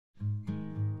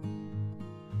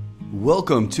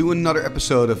Welcome to another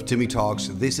episode of Timmy Talks.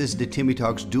 This is the Timmy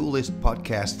Talks Duelist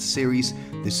podcast series,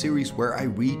 the series where I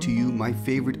read to you my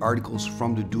favorite articles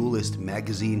from the Duelist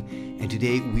magazine. And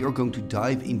today we are going to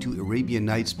dive into Arabian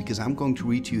Nights because I'm going to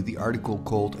read to you the article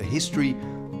called A History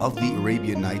of the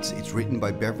Arabian Nights. It's written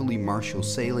by Beverly Marshall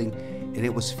Sailing and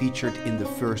it was featured in the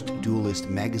first Duelist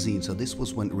magazine. So this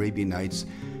was when Arabian Nights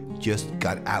just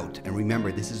got out. And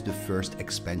remember, this is the first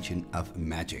expansion of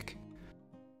Magic.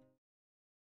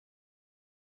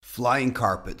 Flying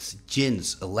carpets,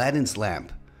 jinns, Aladdin's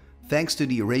lamp. Thanks to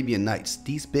the Arabian Nights,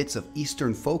 these bits of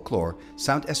Eastern folklore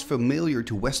sound as familiar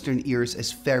to Western ears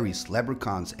as fairies,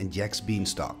 leprechauns, and Jack's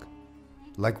Beanstalk.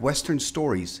 Like Western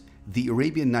stories, the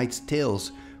Arabian Nights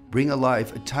tales bring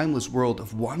alive a timeless world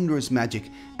of wondrous magic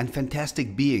and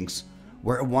fantastic beings,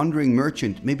 where a wandering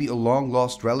merchant may be a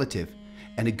long-lost relative,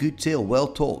 and a good tale well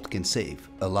told can save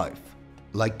a life.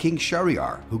 Like King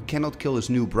Shahryar, who cannot kill his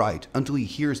new bride until he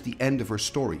hears the end of her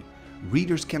story,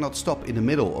 readers cannot stop in the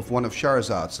middle of one of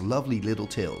Shahrazad's lovely little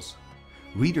tales.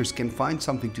 Readers can find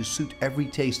something to suit every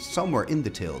taste somewhere in the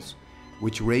tales,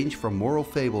 which range from moral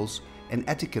fables and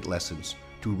etiquette lessons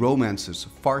to romances,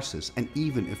 farces, and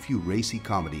even a few racy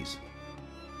comedies.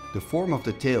 The form of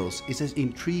the tales is as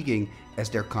intriguing as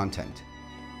their content.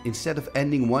 Instead of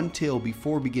ending one tale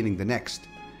before beginning the next,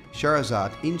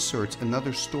 Shahrazad inserts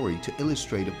another story to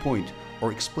illustrate a point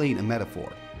or explain a metaphor,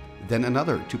 then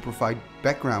another to provide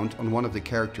background on one of the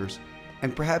characters,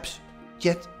 and perhaps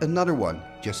yet another one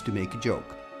just to make a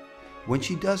joke. When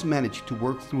she does manage to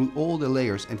work through all the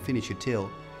layers and finish a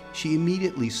tale, she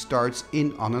immediately starts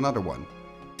in on another one,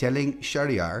 telling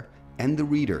Shahryar and the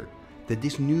reader that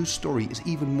this new story is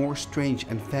even more strange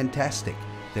and fantastic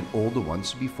than all the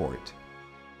ones before it.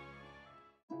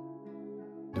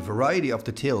 The variety of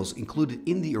the tales included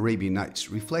in the Arabian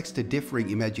Nights reflects the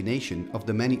differing imagination of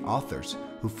the many authors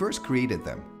who first created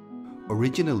them.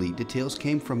 Originally, the tales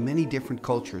came from many different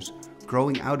cultures,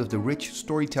 growing out of the rich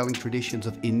storytelling traditions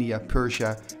of India,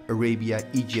 Persia, Arabia,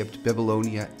 Egypt,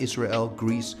 Babylonia, Israel,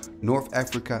 Greece, North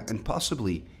Africa, and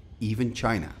possibly even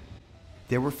China.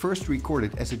 They were first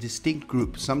recorded as a distinct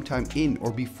group sometime in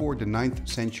or before the 9th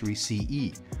century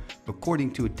CE,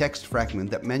 according to a text fragment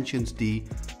that mentions the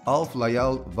Alf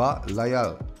Layal va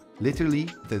Layal, literally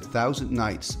the 1,000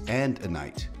 nights and a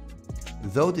night.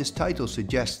 Though this title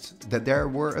suggests that there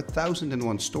were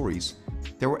 1,001 stories,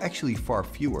 there were actually far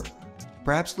fewer,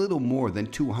 perhaps little more than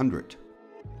 200.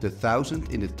 The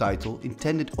 1,000 in the title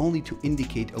intended only to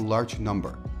indicate a large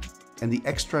number, and the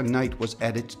extra night was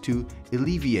added to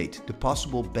alleviate the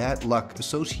possible bad luck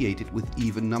associated with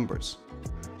even numbers.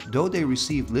 Though they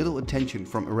received little attention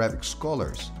from Arabic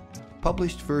scholars,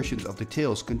 published versions of the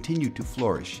tales continued to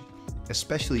flourish,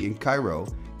 especially in Cairo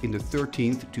in the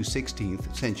 13th to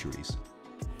 16th centuries.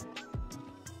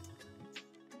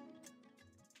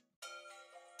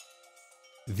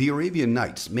 The Arabian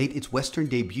Nights made its Western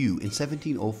debut in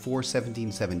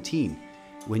 1704-1717,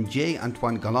 when J.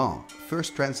 Antoine Galland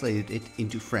first translated it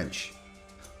into French.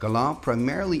 Galland,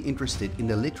 primarily interested in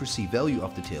the literacy value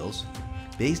of the tales,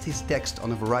 based his text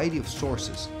on a variety of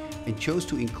sources and chose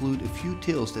to include a few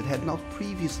tales that had not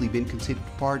previously been considered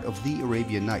part of the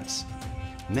Arabian Nights.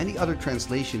 Many other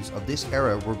translations of this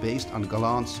era were based on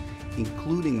Galland's,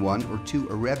 including one or two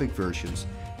Arabic versions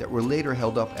that were later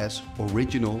held up as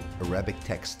original Arabic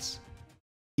texts.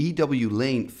 E.W.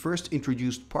 Lane first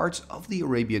introduced parts of the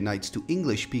Arabian Nights to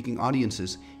English-speaking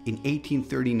audiences in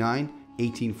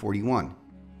 1839-1841,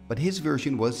 but his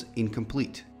version was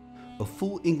incomplete. A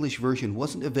full English version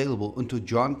wasn't available until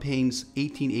John Payne's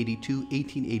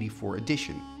 1882-1884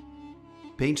 edition.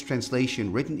 Payne's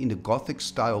translation, written in the Gothic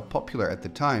style popular at the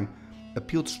time,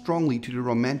 appealed strongly to the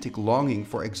romantic longing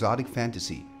for exotic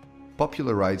fantasy,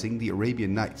 popularizing the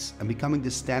Arabian Nights and becoming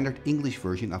the standard English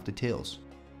version of the tales.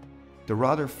 The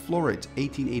rather florid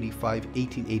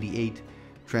 1885-1888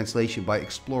 translation by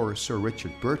explorer Sir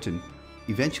Richard Burton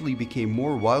eventually became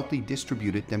more widely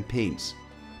distributed than Payne's,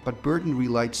 but Burton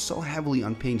relied so heavily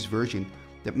on Payne's version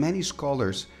that many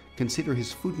scholars consider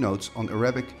his footnotes on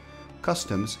Arabic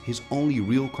customs his only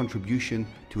real contribution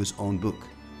to his own book.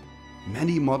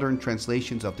 Many modern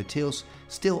translations of the tales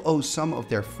still owe some of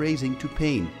their phrasing to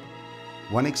Payne.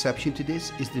 One exception to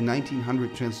this is the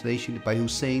 1900 translation by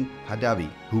Hussein Hadavi,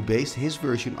 who based his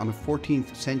version on a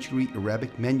 14th century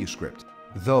Arabic manuscript.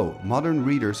 Though modern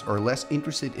readers are less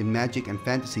interested in magic and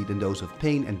fantasy than those of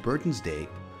Payne and Burton's day,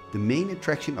 the main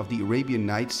attraction of the Arabian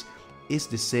Nights is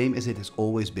the same as it has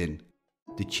always been: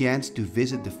 the chance to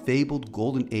visit the fabled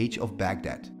Golden Age of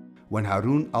Baghdad, when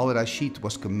Harun al-Rashid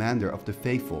was commander of the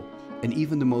faithful, and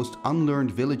even the most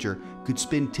unlearned villager could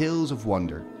spin tales of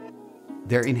wonder.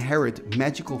 Their inherent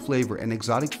magical flavor and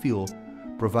exotic feel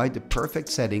provide the perfect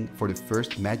setting for the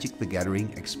first Magic the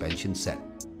Gathering expansion set.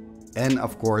 And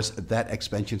of course, that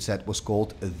expansion set was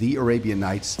called The Arabian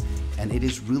Nights, and it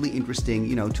is really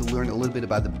interesting, to learn a little bit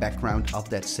about the background of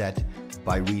that set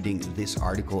by reading this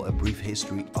article, A Brief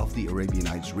History of the Arabian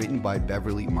Nights, written by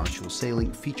Beverly Marshall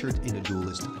Sailing, featured in the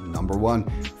Duelist #1.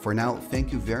 For now,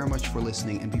 thank you very much for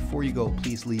listening, and before you go,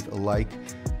 please leave a like,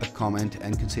 a comment,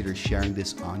 and consider sharing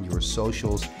this on your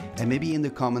socials. And maybe in the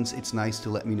comments, it's nice to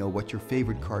let me know what your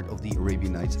favorite card of the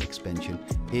Arabian Nights expansion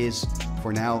is.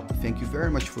 For now, thank you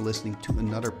very much for listening to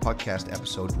another podcast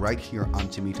episode right here on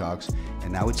Timmy Talks.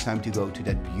 And now it's time to go to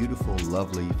that beautiful,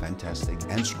 lovely, fantastic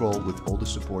end scroll with all the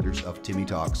supporters of Timmy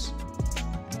Talks.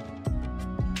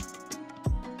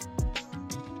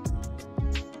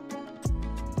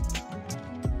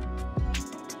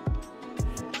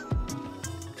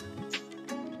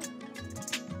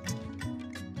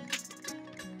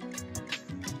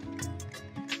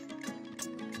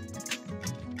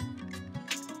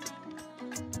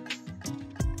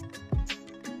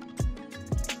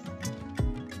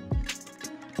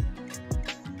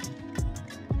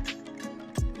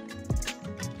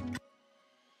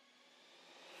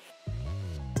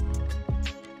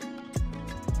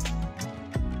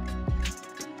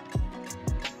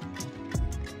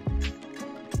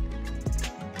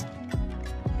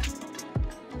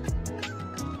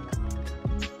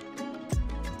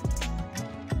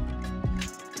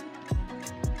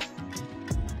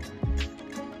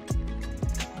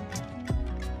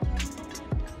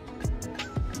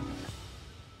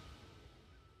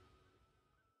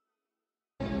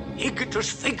 Icketus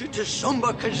ficketus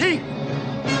sumba kazee.